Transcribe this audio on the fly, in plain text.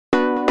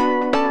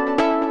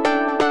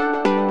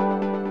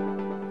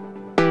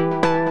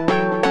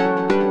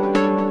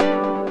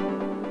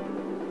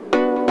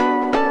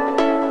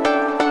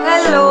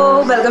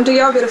welcome to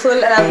your beautiful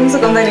എല്ലാവർക്കും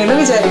സുഖം തന്നെയെന്ന്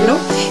വിചാരിക്കുന്നു.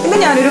 ഇന്ന്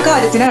ഞാനൊരു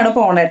കാര്യത്തിനാണ്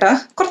പോണേട്ടാ.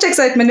 കുറച്ച്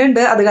എക്സൈറ്റ്മെന്റ് ഉണ്ട്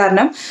അത്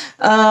കാരണം.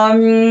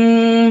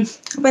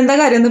 അപ്പം എന്താ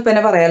കാര്യം എന്ന് ഇപ്പം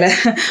എന്നെ പറയാല്ലേ,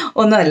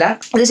 ഒന്നുമല്ല.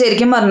 അത്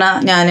ശരിക്കും പറഞ്ഞാൽ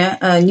ഞാൻ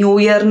ന്യൂ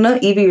ഇയറിന്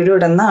ഈ വീഡിയോ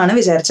ഇടുന്നതാണ്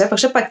വിചാരിച്ചത്.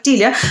 പക്ഷെ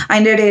പറ്റിയില്ല.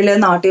 അതിൻ്റെ ഇടയിൽ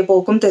നാട്ടിൽ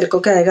പോക്കും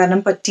തിരക്കൊക്കെ ആയ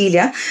കാരണം പറ്റിയില്ല.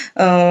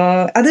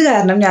 അത്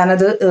കാരണം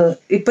ഞാനത്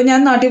ഇപ്പം ഞാൻ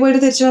നാട്ടിൽ പോയിട്ട്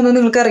തിരിച്ചു വന്നത്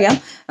നിങ്ങൾക്കറിയാം.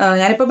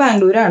 ഞാനിപ്പോൾ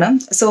ബാംഗ്ലൂരാണ്.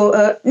 സോ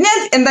ഞാൻ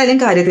എന്തായാലും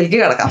കാര്യത്തിലേക്ക്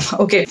കിടക്കാം.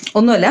 ഓക്കെ,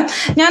 ഒന്നുമല്ല.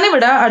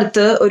 ഞാനിവിടെ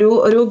അടുത്ത് ഒരു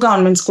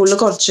ഗവൺമെൻറ് സ്കൂളിൽ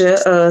കുറച്ച്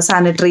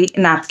സാനിറ്ററി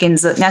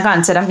നാപ്കിൻസ് ഞാൻ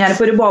കാണിച്ചു തരാം.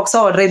 ഞാനിപ്പോൾ ഒരു ബോക്സ്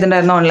ഓർഡർ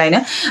ചെയ്തിട്ടുണ്ടായിരുന്നു ഓൺലൈന്.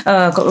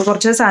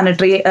 കുറച്ച്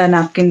സാനിറ്ററി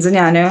നാപ്കിൻസ്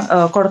ഞാൻ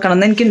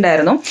കൊടുക്കണമെന്ന്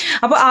എനിക്കുണ്ടായിരുന്നു.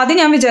 അപ്പോൾ ആദ്യം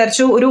ഞാൻ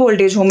വിചാരിച്ചു ഒരു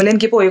ഓൾഡ് ഏജ് ഹോമിൽ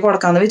എനിക്ക് പോയി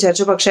കൊടുക്കാമെന്ന്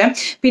വിചാരിച്ചു. പക്ഷേ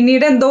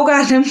പിന്നീട് എന്തോ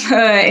കാരണം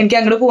എനിക്ക്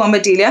അങ്ങോട്ട് പോകാൻ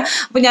പറ്റിയില്ല.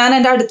 അപ്പോൾ ഞാൻ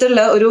എൻ്റെ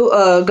അടുത്തുള്ള ഒരു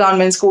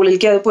ഗവൺമെൻറ്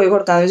സ്കൂളിലേക്ക് അത് പോയി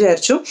കൊടുക്കാമെന്ന്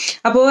വിചാരിച്ചു.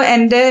 അപ്പോൾ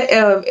എൻ്റെ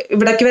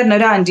ഇവിടേക്ക് വരുന്ന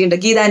ഒരു ആൻറ്റി ഉണ്ട്,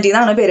 ഗീത ആൻറ്റി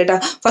എന്നാണ് പേരിട്ട.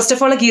 ഫസ്റ്റ്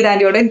ഓഫ് ഓൾ ഗീത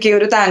ആൻറ്റിയോട് എനിക്ക്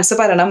ഒരു താങ്ക്സ്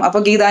പറയണം.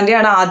 അപ്പോൾ ഗീത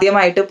ആൻറ്റിയാണ്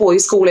ആദ്യമായിട്ട് പോയി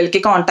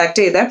സ്കൂളിലേക്ക് കോൺടാക്ട്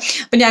ചെയ്തത്.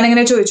 അപ്പോൾ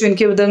ഞാനിങ്ങനെ ചോദിച്ചു,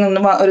 എനിക്ക് ഇത്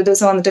ഒരു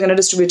ദിവസം വന്നിട്ട് ഇങ്ങനെ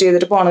ഡിസ്ട്രിബ്യൂട്ട്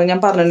ചെയ്തിട്ട് പോകണമെന്ന് ഞാൻ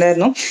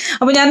പറഞ്ഞിട്ടുണ്ടായിരുന്നു.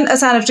 അപ്പോൾ ഞാൻ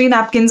സാനിറ്ററി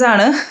നാപ്കിൻസ്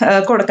ആണ്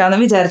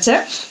കൊടുക്കാമെന്ന് വിചാരിച്ചത്.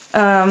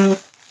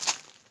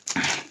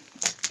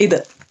 ഇത്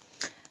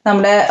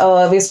നമ്മുടെ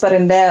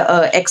വിസ്പറിന്റെ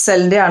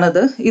എക്സലിന്റെ ആണിത്.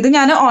 ഇത്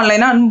ഞാൻ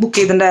ഓൺലൈനാണ് ബുക്ക്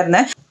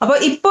ചെയ്തിട്ടുണ്ടായിരുന്നത്. അപ്പോൾ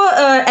ഇപ്പോൾ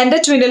എൻ്റെ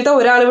ട്വിനിലത്തെ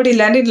ഒരാൾ ഇവിടെ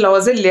ഇല്ലാണ്ട്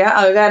ലോസ് ഇല്ല.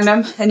 അത് കാരണം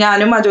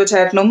ഞാനും അജോ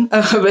ചേട്ടനും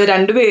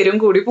രണ്ടുപേരും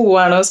കൂടി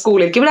പോവാണ്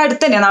സ്കൂളിലേക്ക്. ഇവിടെ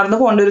അടുത്ത് തന്നെ നടന്നു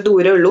പോകേണ്ട ഒരു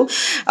ദൂരമേ ഉള്ളൂ.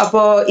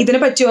 അപ്പോൾ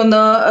ഇതിനെ പറ്റി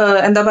ഒന്ന്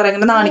എന്താ പറയുക,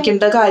 ഇങ്ങനെ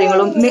നാണിക്കേണ്ട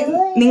കാര്യങ്ങളും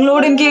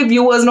നിങ്ങളോട് എനിക്ക്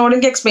വ്യൂവേഴ്സിനോട്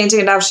എനിക്ക് എക്സ്പ്ലെയിൻ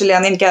ചെയ്യേണ്ട ആവശ്യമില്ല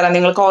എന്ന് എനിക്കറിയാം.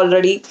 നിങ്ങൾക്ക്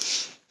ഓൾറെഡി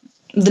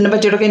ഇതിനെ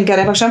പറ്റിയിട്ടൊക്കെ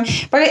എനിക്കറിയാം. പക്ഷെ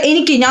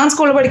ഞാൻ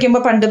സ്കൂളിൽ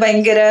പഠിക്കുമ്പോൾ പണ്ട്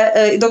ഭയങ്കര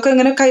ഇതൊക്കെ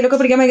ഇങ്ങനെ കയ്യിലൊക്കെ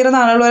പിടിക്കാൻ ഭയങ്കര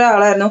നാണുള്ള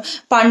ഒരാളായിരുന്നു.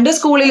 പണ്ട്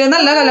സ്കൂളിൽ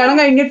നല്ല കല്യാണം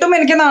കഴിഞ്ഞിട്ടും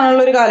എനിക്ക്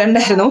നാണുള്ള ഒരു കാലം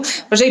ഉണ്ടായിരുന്നു.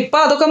 പക്ഷെ ഇപ്പൊ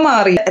അതൊക്കെ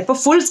മാറി. ഇപ്പൊ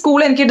ഫുൾ സ്കൂൾ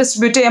എനിക്ക്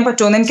ഡിസ്ട്രിബ്യൂട്ട് ചെയ്യാൻ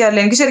പറ്റുമെന്ന്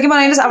എനിക്കറിയില്ല. എനിക്ക് ശരിക്കും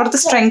പറഞ്ഞാൽ അവിടുത്തെ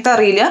സ്ട്രെങ്ത്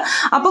അറിയില്ല.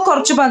 അപ്പോൾ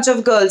കുറച്ച് ബഞ്ച്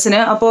ഓഫ് ഗേൾസിന്,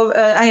 അപ്പോൾ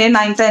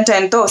 9th and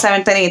 10th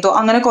 7th and 8th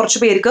അങ്ങനെ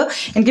കുറച്ച് പേർക്ക്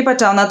എനിക്ക്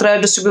പറ്റാവുന്ന അത്ര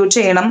ഡിസ്ട്രിബ്യൂട്ട്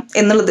ചെയ്യണം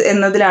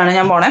എന്നതിലാണ്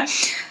ഞാൻ പോണേ.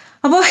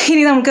 അപ്പോൾ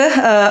ഇനി നമുക്ക്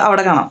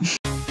അവിടെ കാണാം.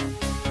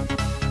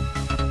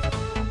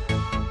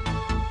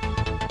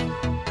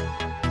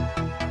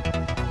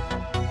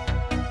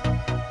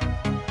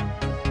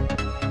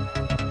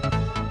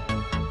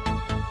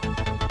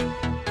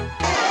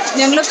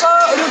 ഞങ്ങളിപ്പോൾ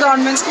ഒരു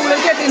ഗവൺമെൻറ്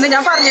സ്കൂളിലേക്ക് എത്തിയിട്ട്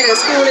ഞാൻ പറഞ്ഞത്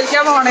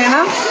സ്കൂളിലേക്കാണ് പോണേന്ന്.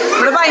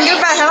 ഇവിടെ ഭയങ്കര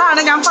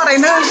ബഹളമാണ്. ഞാൻ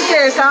പറയുന്നത് എനിക്ക്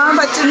കേൾക്കാൻ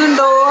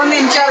പറ്റുന്നുണ്ടോ എന്ന്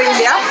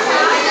എനിക്കറിയില്ല.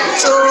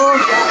 സോ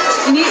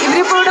ഇനി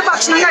ഇവരിപ്പോൾ ഇവിടെ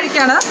ഭക്ഷണം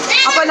കഴിക്കുകയാണ്.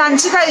 അപ്പോൾ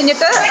ലഞ്ച്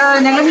കഴിഞ്ഞിട്ട്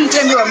ഞങ്ങൾ മീറ്റ്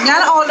ചെയ്യാൻ പോകും. ഞാൻ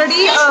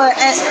ഓൾറെഡി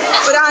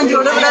ഒരു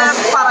ആൻറ്റിയോട് ഇവിടെ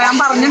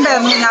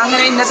പറഞ്ഞിട്ടുണ്ടായിരുന്നു, ഞാൻ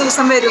അങ്ങനെ ഇന്ന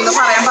ദിവസം വരും എന്ന്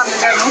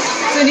പറഞ്ഞിട്ടുണ്ടായിരുന്നു.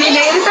 സോ ഇനി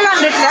നേരിട്ട്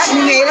കണ്ടിട്ടില്ല,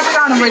 ഇനി നേരിട്ട്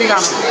കാണുമ്പോൾ ഇനി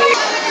കാണും.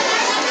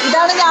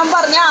 ഇതാണ് ഞാൻ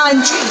പറഞ്ഞ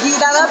ആൻറ്റി,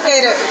 ഗീതയുടെ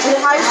പേര്.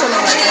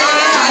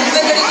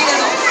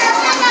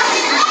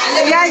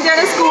 ഞാൻ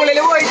സ്കൂളിൽ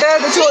പോയിട്ട്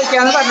ഇത്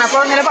ചോദിക്കാന്ന് പറഞ്ഞു. അപ്പോൾ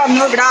അങ്ങനെ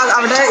പറഞ്ഞു,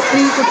 അവിടെ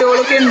ഈ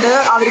കുട്ടികളൊക്കെ ഉണ്ട്,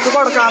 അവർക്ക്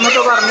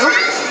കൊടുക്കാമെന്നൊക്കെ പറഞ്ഞു.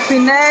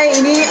 പിന്നെ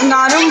ഇനി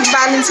ഞാനും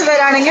ബാലൻസ്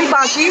വരാണെങ്കിൽ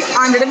ബാക്കി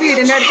ആൻറ്റിയുടെ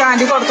വീടിൻ്റെ അടുത്ത്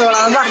ആൻറ്റി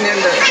കൊടുത്തോളാന്ന്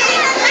പറഞ്ഞിട്ടുണ്ട്.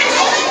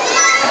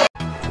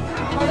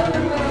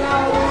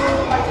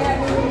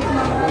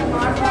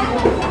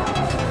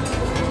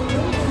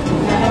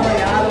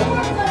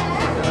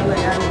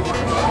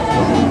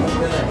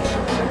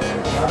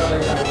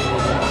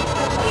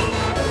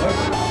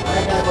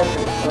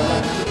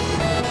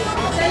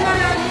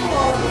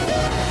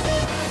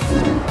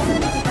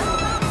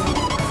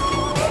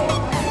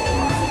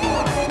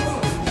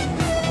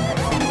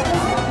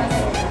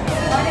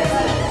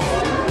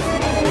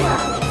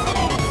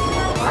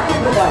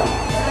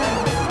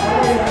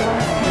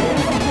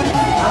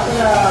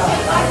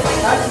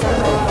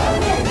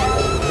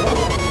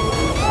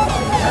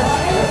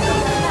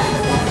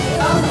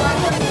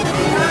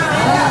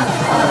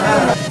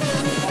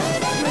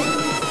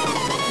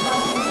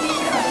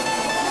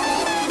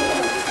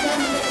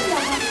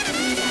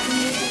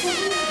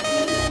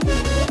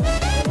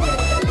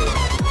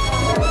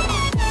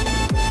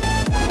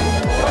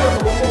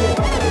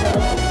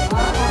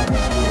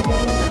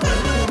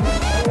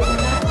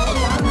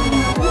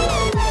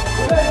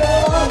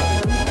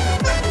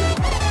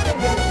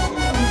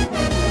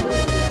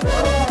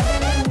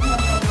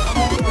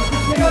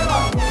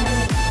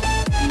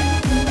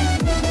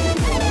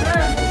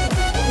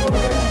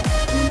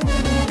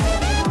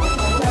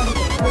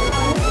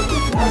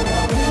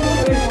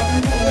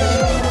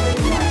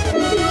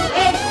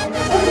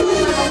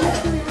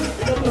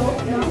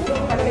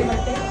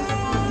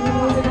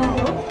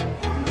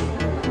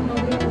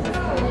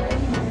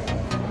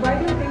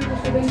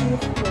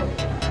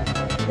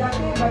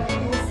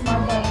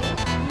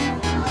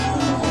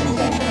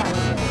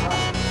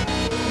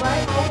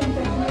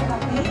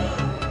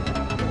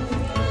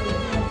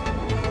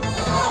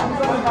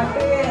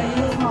 ಬಟ್ಟೆ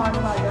ಯೂಸ್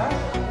ಮಾಡುವಾಗ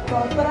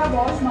ಪ್ರಾಪರಾಗಿ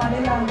ವಾಶ್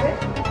ಮಾಡಿಲ್ಲ ಅಂದರೆ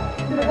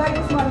ತಿರ್ಗಾ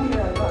ಯೂಸ್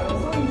ಮಾಡ್ತೀರಲ್ವಾ,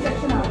 ಸೊ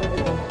ಇನ್ಫೆಕ್ಷನ್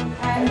ಆಗುತ್ತೆ.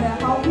 And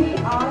how many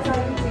hours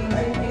are you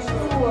changing, ಎಷ್ಟು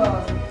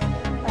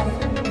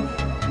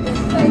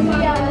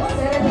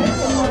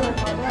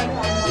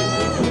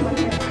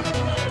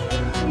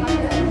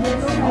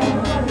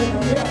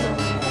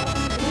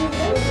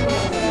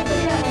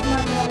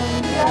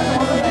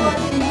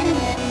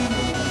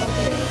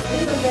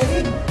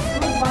very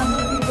good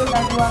one.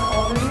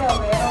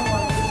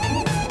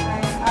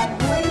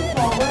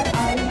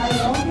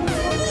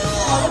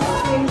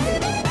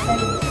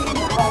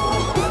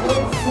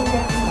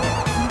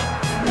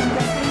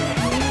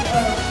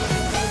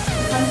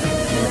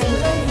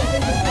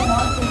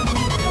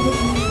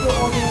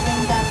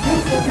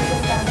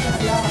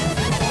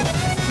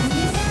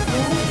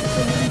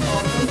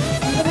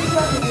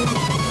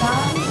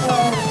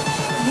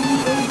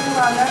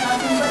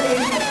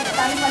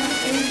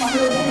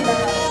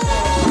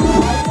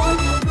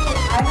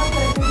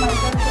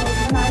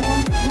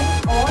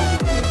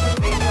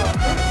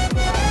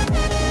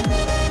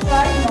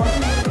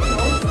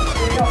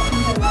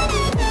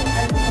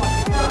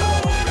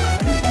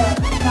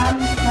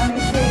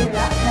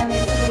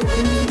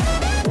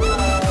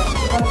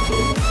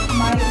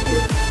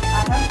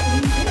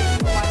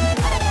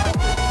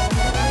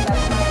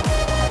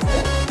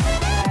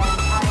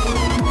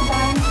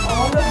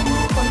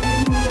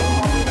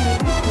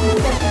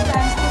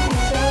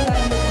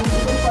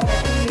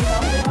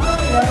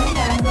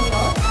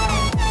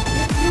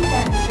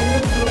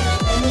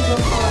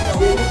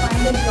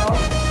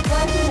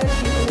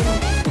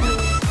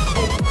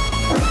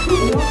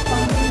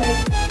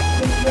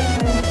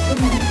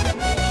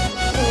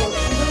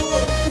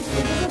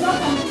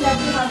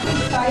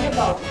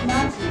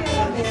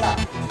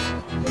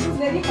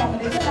 very common.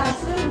 It's a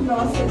natural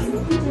process.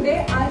 Today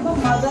I'm a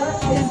mother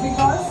is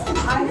because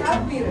I have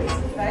periods,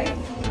 right?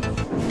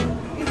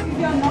 If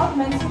you are not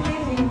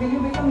menstruating, will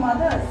you become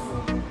mothers?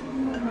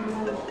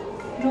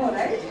 No,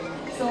 right?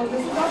 So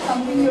this is not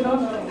something you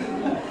don't know.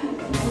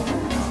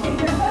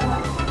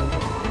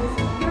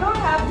 You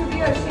don't have to be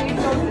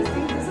ashamed of this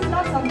thing. This is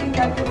not something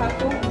that you have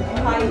to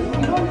hide.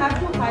 You don't have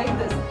to hide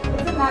this.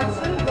 It's a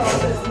natural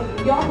process.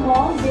 Your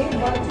mom gave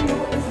birth to you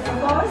is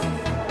because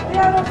they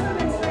are also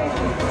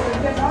menstruating. If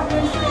they are not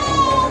menstruating,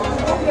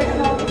 they don't get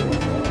an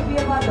opportunity to be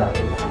a mother.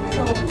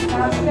 So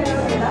naturally, it's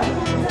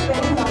a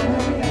very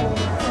normal thing.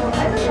 So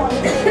I just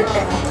wanted to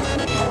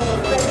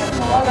very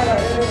small.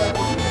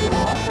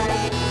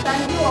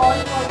 Thank you all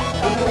for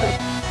coming.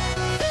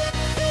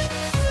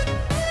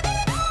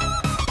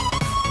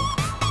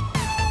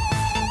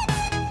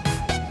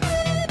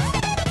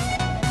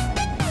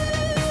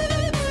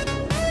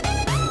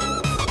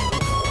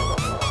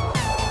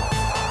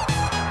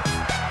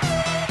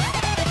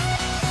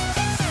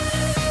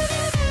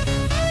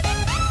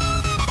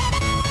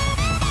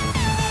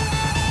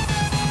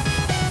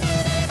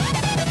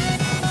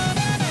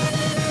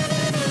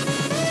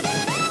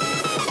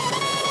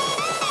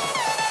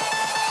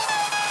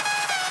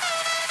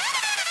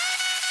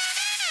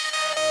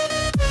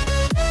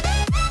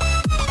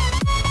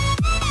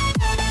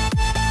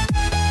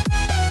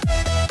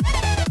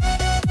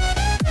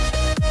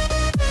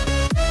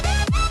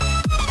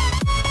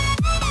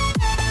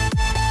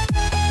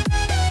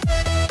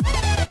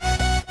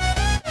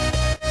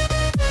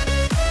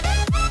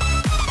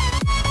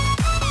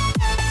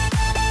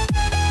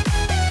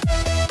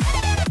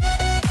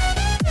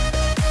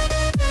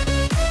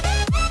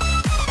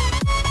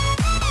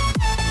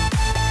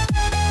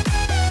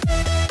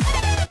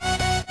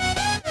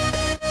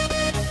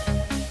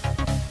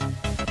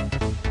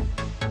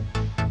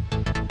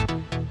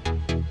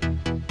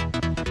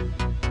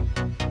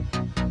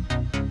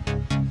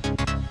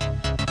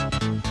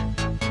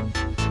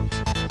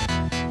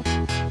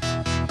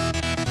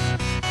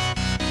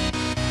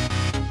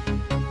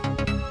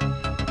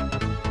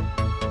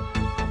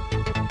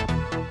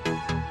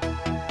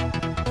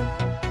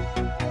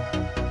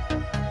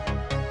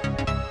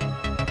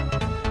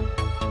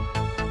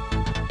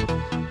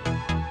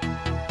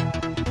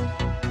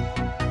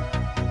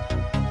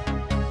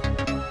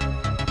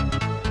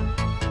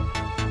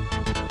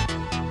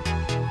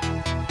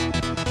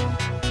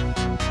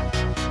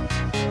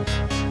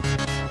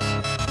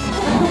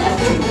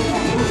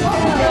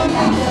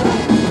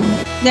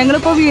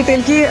 ഞങ്ങളിപ്പോൾ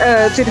വീട്ടിലേക്ക്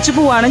തിരിച്ചു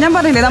പോവാണ്. ഞാൻ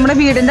പറഞ്ഞില്ലേ നമ്മുടെ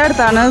വീടിൻ്റെ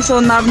അടുത്താണ്. So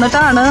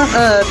നടന്നിട്ടാണ്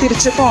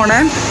തിരിച്ച് പോണേ.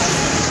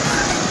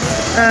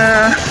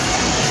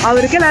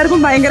 അവർക്ക് എല്ലാവർക്കും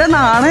ഭയങ്കര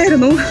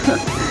നാണമായിരുന്നു.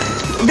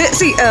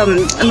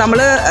 നമ്മൾ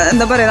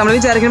എന്താ പറയുക, നമ്മൾ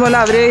വിചാരിക്കുന്ന പോലെ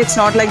അവർ it's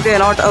not like they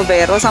not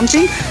aware or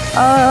something.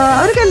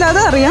 അവർക്ക്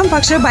എല്ലാതും അറിയാം,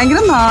 പക്ഷേ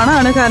ഭയങ്കര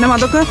നാണമാണ്. കാരണം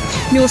അതൊക്കെ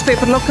ന്യൂസ്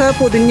പേപ്പറിലൊക്കെ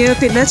പൊതിഞ്ഞ്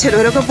പിന്നെ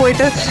ചിലവരൊക്കെ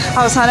പോയിട്ട്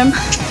അവസാനം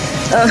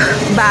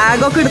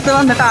ബാഗൊക്കെ എടുത്ത്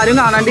വന്നിട്ട് ആരും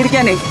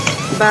കാണാണ്ടിരിക്കാനേ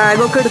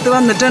ബാഗൊക്കെ എടുത്ത്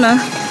വന്നിട്ടാണ്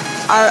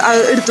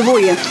എടുത്തു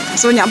പോയി.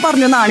 സോ ഞാൻ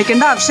പറഞ്ഞു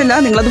നാണിക്കേണ്ട ആവശ്യമില്ല,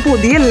 നിങ്ങളത്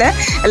പൊതിയല്ലേ,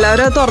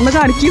 എല്ലാവരും അത് തുറന്ന്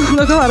കാണിക്കൂ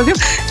എന്നൊക്കെ പറഞ്ഞു.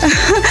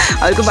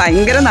 അവർക്ക്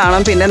ഭയങ്കര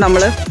നാണം. പിന്നെ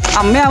നമ്മൾ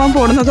അമ്മയാവാൻ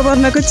പോകണമെന്നൊക്കെ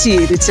പറഞ്ഞൊക്കെ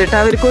ചിരിച്ചിട്ട്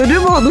അവർക്കൊരു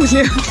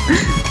ബോധമില്ല.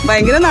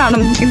 ഭയങ്കര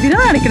നാണം. എന്തിനാ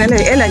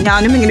കാണിക്കണല്ലേ? അല്ല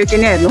ഞാനും ഇങ്ങനെയൊക്കെ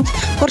തന്നെയായിരുന്നു.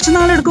 കുറച്ച്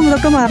നാളെടുക്കും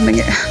ഇതൊക്കെ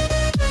മാറണമെങ്കിൽ.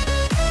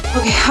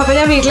 ഓക്കെ, അപ്പോൾ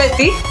ഞാൻ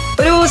വീട്ടിലെത്തി.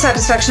 ഒരു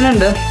സാറ്റിസ്ഫാക്ഷൻ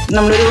ഉണ്ട്.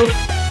 നമ്മളൊരു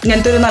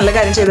ഇങ്ങനത്തെ ഒരു നല്ല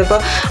കാര്യം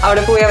ചെയ്തപ്പോൾ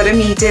അവിടെ പോയി അവരെ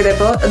മീറ്റ്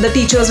ചെയ്തപ്പോൾ the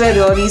teachers were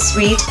very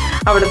sweet.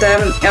 അവിടുത്തെ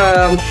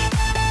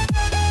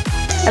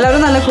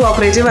എല്ലാവരും നല്ല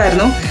കോഓപ്പറേറ്റീവ്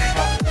ആയിരുന്നു.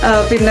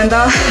 പിന്നെന്താ,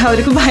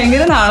 അവർക്ക്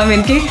ഭയങ്കര നാണം.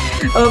 എനിക്ക്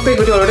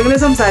പെൺകുട്ടികളോട് ഇങ്ങനെ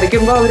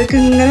സംസാരിക്കുമ്പോൾ അവർക്ക്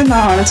ഇങ്ങനെ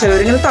നാണം.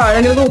 ചിലവരിങ്ങനെ താഴെ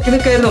ഇങ്ങനെ നോക്കി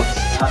നിൽക്കായിരുന്നു.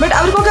 ബട്ട്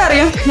അവർക്കൊക്കെ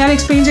അറിയാം. ഞാൻ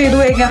എക്സ്പ്ലെയിൻ ചെയ്തു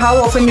how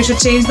often you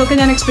should change എന്നൊക്കെ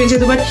ഞാൻ എക്സ്പ്ലെയിൻ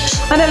ചെയ്തു. ബട്ട്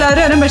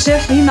അതെല്ലാവരും അറിയാം. പക്ഷേ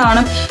ഈ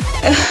നാണം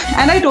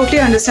ആൻഡ് ഐ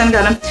ടോട്ടലി അണ്ടർസ്റ്റാൻഡ്.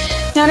 കാരണം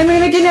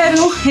ഞാനിങ്ങനെയൊക്കെ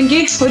തന്നെയായിരുന്നു.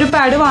 എനിക്ക് ഒരു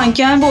പാഡ്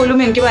വാങ്ങിക്കാൻ പോലും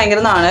എനിക്ക്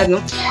ഭയങ്കര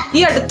നാണമായിരുന്നു.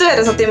 ഈ അടുത്ത്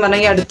വരെ, സത്യം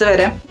പറഞ്ഞാൽ ഈ അടുത്ത്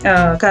വരെ.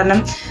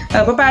 കാരണം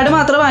ഇപ്പോൾ പാഡ്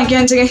മാത്രം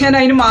വാങ്ങിക്കാന്ന് വെച്ചാൽ ഞാൻ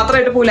അതിന്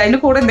മാത്രമായിട്ട് പോകില്ല,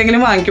 അതിൻ്റെ കൂടെ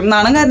എന്തെങ്കിലും വാങ്ങിക്കും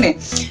നാണം കാരണേ.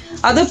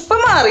 അതിപ്പം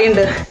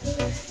മാറിയിട്ടുണ്ട്.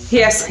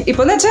 യെസ്,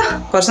 ഇപ്പോൾ എന്ന് വെച്ചാൽ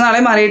കുറച്ച് നാളെ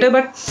മാറിയിട്ട്.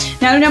 ബട്ട്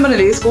ഞാൻ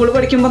പറഞ്ഞില്ലേ, ഈ സ്കൂളിൽ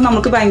പഠിക്കുമ്പോൾ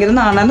നമുക്ക് ഭയങ്കര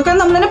നാണായിരുന്നു.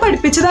 കാരണം നമ്മളെന്നെ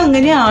പഠിപ്പിച്ചത്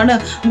അങ്ങനെയാണ്,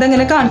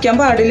 ഇതങ്ങനെ കാണിക്കാൻ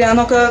പാടില്ല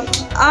എന്നൊക്കെ.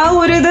 ആ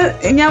ഒരു ഇത്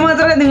ഞാൻ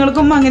മാത്രമേ,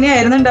 നിങ്ങൾക്കും അങ്ങനെ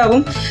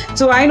ആയിരുന്നുണ്ടാവും.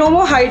 So I know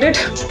more hide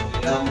it.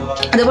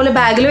 അതേപോലെ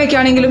ബാഗിൽ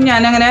വെക്കുകയാണെങ്കിലും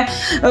ഞാനങ്ങനെ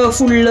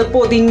ഫുള്ള്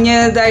പൊതിഞ്ഞ്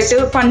ഇതായിട്ട്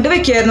പണ്ട്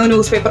വെക്കുകയായിരുന്നു.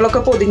 ന്യൂസ് പേപ്പറിലൊക്കെ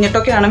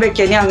പൊതിഞ്ഞിട്ടൊക്കെയാണ്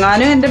വെക്കുക. ഇനി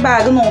അങ്ങനെ എൻ്റെ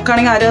ബാഗ്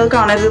നോക്കുകയാണെങ്കിൽ ആരും അത്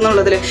കാണരുത്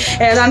എന്നുള്ളതിൽ.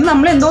 ഏതാണ്ട്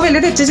നമ്മൾ എന്തോ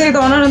വലിയ തെറ്റ്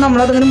ചെയ്തോണ്ടാണ്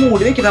നമ്മളതങ്ങനെ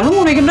മൂടി വെക്കുന്നത്. നമ്മൾ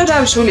മൂടി വെക്കേണ്ട ഒരു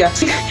ആവശ്യമില്ല.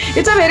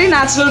 It's A very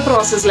natural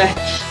process അല്ലേ.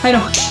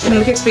 അതിനോ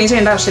നിങ്ങൾക്ക് എക്സ്പ്ലെയിൻ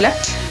ചെയ്യേണ്ട ആവശ്യമില്ല.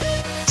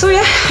 So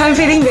I M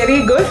feeling very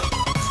good.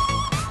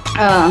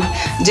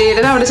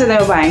 Jayden അവിടെ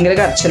ചെന്നപ്പോൾ ഭയങ്കര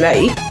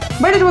കരച്ചിലായി.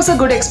 But it was A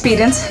good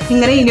experience.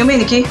 ഇങ്ങനെ ഇനിയും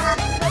എനിക്ക്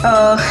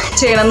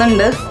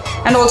ചെയ്യണമെന്നുണ്ട്.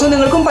 ആൻഡ് ഓൾസോ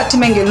നിങ്ങൾക്കും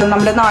പറ്റുമെങ്കിൽ,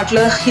 നമ്മുടെ നാട്ടിൽ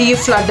ഈ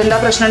ഫ്ലഡിൻ്റെ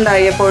പ്രശ്നം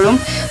ഉണ്ടായപ്പോഴും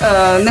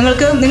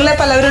നിങ്ങളെ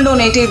പലവരും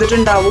ഡൊണേറ്റ്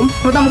ചെയ്തിട്ടുണ്ടാവും.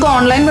 അപ്പോൾ നമുക്ക്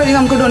ഓൺലൈൻ വഴി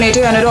നമുക്ക് ഡൊണേറ്റ്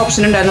ചെയ്യാനൊരു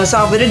ഓപ്ഷൻ ഉണ്ടായിരുന്നു. സോ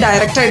അവർ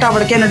ഡയറക്റ്റായിട്ട്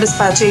അവിടേക്ക് തന്നെ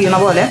ഡിസ്പാച്ച് ചെയ്യണ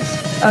പോലെ.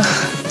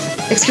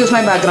 Excuse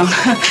my background.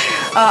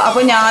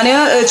 അപ്പോൾ ഞാൻ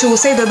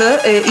ചൂസ് ചെയ്തത്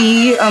ഈ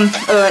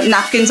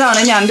നാപ്കിൻസ്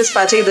ആണ് ഞാൻ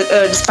ഡിസ്പാച്ച്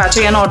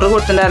ചെയ്യാൻ ഓർഡർ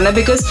കൊടുത്തിട്ടുണ്ടായിരുന്നത്.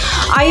 ബിക്കോസ്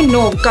ഐ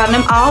നോ,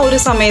 കാരണം ആ ഒരു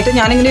സമയത്ത്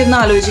ഞാനിങ്ങനെ ഇരുന്ന്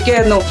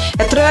ആലോചിക്കുകയായിരുന്നു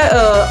എത്ര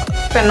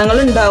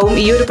പെണ്ണുങ്ങളുണ്ടാവും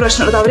ഈ ഒരു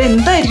പ്രശ്നം,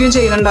 അവരെന്തായിരിക്കും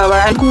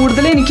ചെയ്യുന്നുണ്ടാവുക.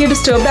 കൂടുതൽ എനിക്ക്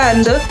ഡിസ്റ്റർബ്ഡ്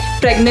ആയത്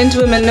പ്രഗ്നൻറ്റ്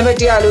വിമനെ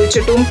പറ്റി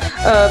ആലോചിച്ചിട്ടും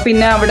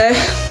പിന്നെ അവിടെ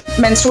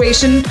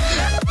മെൻസ്ട്രുവേഷൻ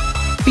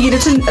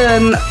പീരിയഡ്സ്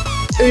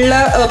ഉള്ള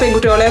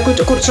പെൺകുട്ടികളെ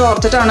കുറിച്ച്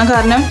ഓർത്തിട്ടാണ്.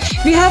 കാരണം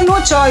വി ഹാവ് നോ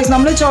ചോയ്സ്,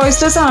 നമ്മൾ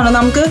ചോയ്സ്ലെസ് ആണ്.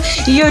 നമുക്ക്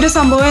ഈ ഒരു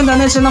സംഭവം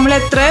എന്താണെന്ന് വെച്ചാൽ നമ്മൾ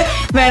എത്ര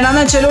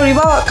വേണമെന്ന് വെച്ചാൽ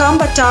ഒഴിവാക്കാൻ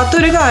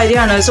പറ്റാത്തൊരു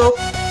കാര്യമാണ്. So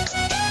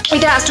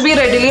it has to be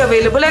readily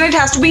available and it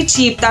has to be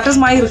cheap. That is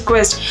my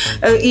request.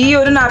 ഈ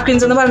ഒരു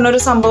നാപ്കിൻസ് എന്ന് പറയുന്ന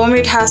ഒരു സംഭവം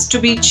it has to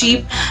be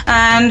cheap.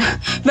 And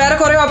വേറെ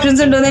കുറേ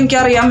ഓപ്ഷൻസ് ഉണ്ടെന്ന്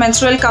എനിക്കറിയാം.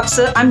 Menstrual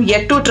cups I M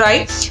yet to try.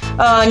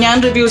 ഞാൻ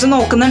റിവ്യൂസ്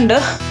നോക്കുന്നുണ്ട്.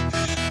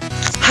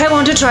 I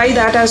want to try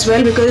that as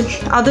well because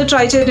അത്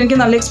ട്രൈ ചെയ്തിട്ട് എനിക്ക്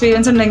നല്ല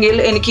എക്സ്പീരിയൻസ് ഉണ്ടെങ്കിൽ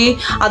എനിക്ക്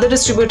അത്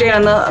ഡിസ്ട്രിബ്യൂട്ട്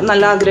ചെയ്യണമെന്ന്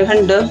നല്ല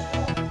ആഗ്രഹമുണ്ട്.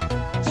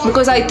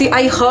 ബിക്കോസ്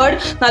I heard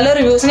നല്ല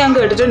റിവ്യൂസ് ഞാൻ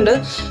കേട്ടിട്ടുണ്ട്.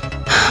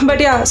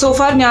 ബട്ട് യാ, സോ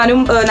ഫാർ ഞാനും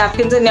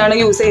നാപ്കിൻസ് തന്നെയാണ്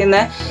യൂസ്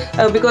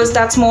ചെയ്യുന്നത് ബിക്കോസ്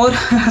ദാറ്റ്സ് മോർ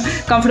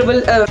കംഫർട്ടബിൾ.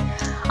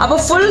 അപ്പോൾ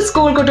ഫുൾ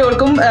സ്കൂൾ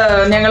കുട്ടികൾക്കും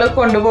ഞങ്ങൾ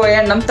കൊണ്ടുപോയ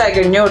എണ്ണം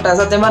തികഞ്ഞു കേട്ടോ.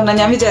 സത്യം പറഞ്ഞാൽ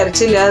ഞാൻ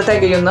വിചാരിച്ചില്ല അത്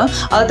തികയുന്നു,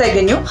 അത്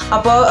തികഞ്ഞു.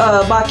 അപ്പോൾ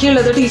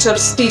ബാക്കിയുള്ളത്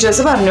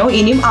ടീച്ചേഴ്സ് പറഞ്ഞു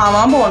ഇനിയും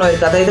ആവാൻ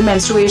പോകുന്നവർക്ക്, അതായത്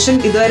മെൻസ്ട്രുവേഷൻ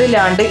ഇതുവരെ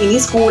ഇല്ലാണ്ട് ഇനി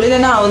സ്കൂളിൽ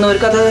തന്നെ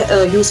ആവുന്നവർക്ക് അത്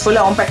യൂസ്ഫുൾ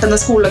ആവും, പെട്ടെന്ന്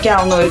സ്കൂളിലൊക്കെ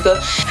ആവുന്നവർക്ക്.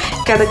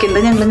 അതൊക്കെ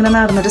ഉണ്ട് ഞങ്ങളിങ്ങനെ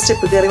നടന്നിട്ട്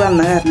സ്റ്റെപ്പ് കയറി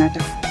വന്ന കാരണം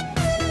കേട്ടോ.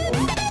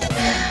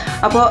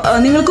 അപ്പോൾ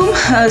നിങ്ങൾക്കും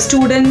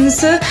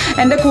സ്റ്റുഡൻസ്,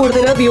 എൻ്റെ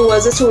കൂടുതൽ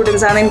വ്യൂവേഴ്സ്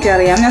സ്റ്റുഡൻസ് ആണ്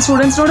എനിക്കറിയാം. ഞാൻ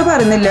സ്റ്റുഡൻസിനോട്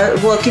പറയുന്നില്ല,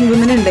 വർക്കിംഗ്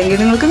വിമൻ ഉണ്ടെങ്കിൽ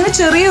നിങ്ങൾക്ക് ഇങ്ങനെ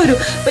ചെറിയൊരു,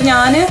 ഇപ്പം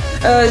ഞാൻ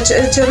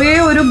ചെറിയ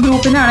ഒരു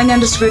ഗ്രൂപ്പിനാണ് ഞാൻ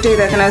ഡിസ്ട്രിബ്യൂട്ട്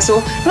ചെയ്തേക്കുന്നത്. സോ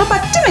നിങ്ങൾ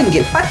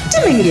പറ്റുമെങ്കിൽ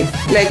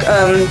ലൈക്ക്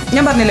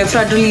ഞാൻ പറഞ്ഞില്ലേ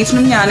ഫ്ലഡ്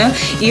റിലീഫിനും ഞാൻ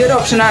ഈ ഒരു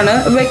ഓപ്ഷനാണ്,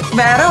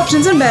 വേറെ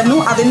ഓപ്ഷൻസ് ഉണ്ടായിരുന്നു.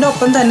 അതിൻ്റെ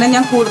ഒപ്പം തന്നെ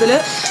ഞാൻ കൂടുതൽ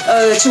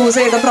ചൂസ്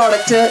ചെയ്ത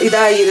പ്രോഡക്റ്റ്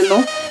ഇതായിരുന്നു.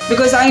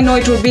 Because I know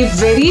it would be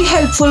very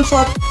helpful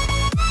for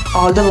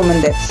all the woman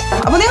ദേ.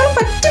 അപ്പോൾ നിങ്ങൾ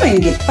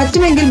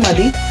പറ്റുമെങ്കിൽ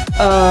മതി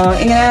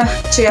ഇങ്ങനെ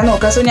ചെയ്യാൻ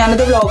നോക്കുക. സോ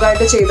ഞാനത്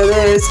വ്ളോഗായിട്ട് ചെയ്തത്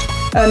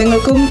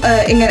നിങ്ങൾക്കും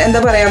ഇങ്ങനെ എന്താ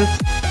പറയുക,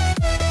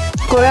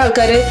 കുറേ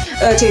ആൾക്കാർ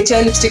ചേച്ചി ആ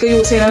ലിപ്സ്റ്റിക്ക്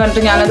യൂസ് ചെയ്യുന്ന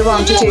കണ്ടിട്ട് ഞാനത്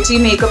വാങ്ങിച്ചു, ചേച്ചി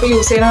മേക്കപ്പ്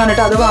യൂസ് ചെയ്യുന്ന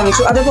കണ്ടിട്ട് അത്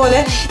വാങ്ങിച്ചു. അതുപോലെ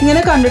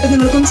ഇങ്ങനെ കണ്ടിട്ട്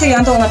നിങ്ങൾക്കും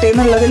ചെയ്യാൻ തോന്നട്ടെ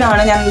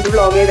എന്നുള്ളതിലാണ് ഞാൻ ഇത്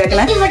വ്ളോഗ്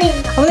ചെയ്തേക്കണേ.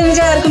 അപ്പോൾ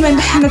നിങ്ങൾക്ക് ആർക്കും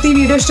എൻ്റെ ഇന്നത്തെ ഈ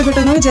വീഡിയോ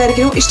ഇഷ്ടപ്പെട്ടെന്ന്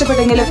വിചാരിക്കുന്നു.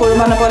 ഇഷ്ടപ്പെട്ടെങ്കിൽ എപ്പോഴും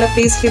പറഞ്ഞ പോലെ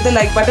please hit the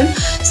like button.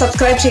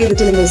 Subscribe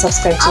ചെയ്തിട്ടില്ലെങ്കിൽ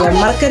സബ്സ്ക്രൈബ് ചെയ്യാൻ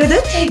മറക്കരുത്.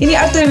 ഇനി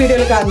അടുത്തൊരു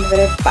വീഡിയോയിൽ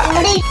കാണുന്നവരെ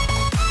ബൈ.